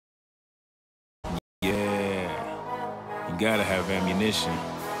gotta have ammunition.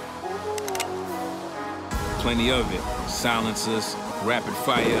 Plenty of it. Silencers, rapid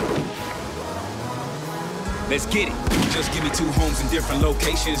fire. Let's get it. Just give me 2 homes in different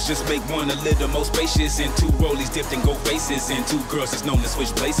locations. Just make one a little more spacious. And 2 rollies dipped in gold faces. And 2 girls that's known to switch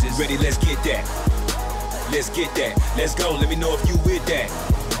places. Ready, let's get that. Let's get that. Let's go. Let me know if you with that.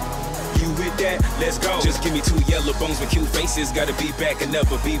 You with that? Let's go. Just give me 2 yellow bones with cute faces. Gotta be back and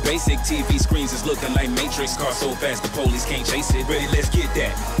never be basic. TV screens is looking like Matrix. Car so fast the police can't chase it. Ready, let's get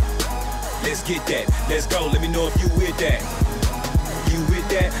that. Let's get that. Let's go. Let me know if you with that. You with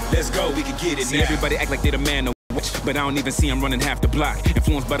that? Let's go. We can get it. See, now everybody act like they the man to watch, but I don't even see him running half the block.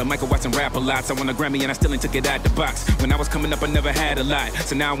 Influenced by the Michael Watson rap a lot. So I won a Grammy and I still ain't took it out the box. When I was coming up, I never had a lot.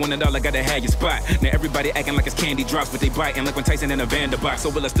 So now I want it all, I gotta have your spot. Now everybody acting like it's candy drops, but they biting like when Tyson in a Vanderbox. So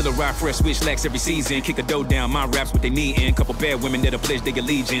will I still arrive fresh, switch lax every season? Kick a dough down, my raps what they need in. Couple bad women that'll pledge their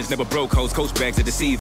allegiance. Never broke hoes, coach bags to deceive.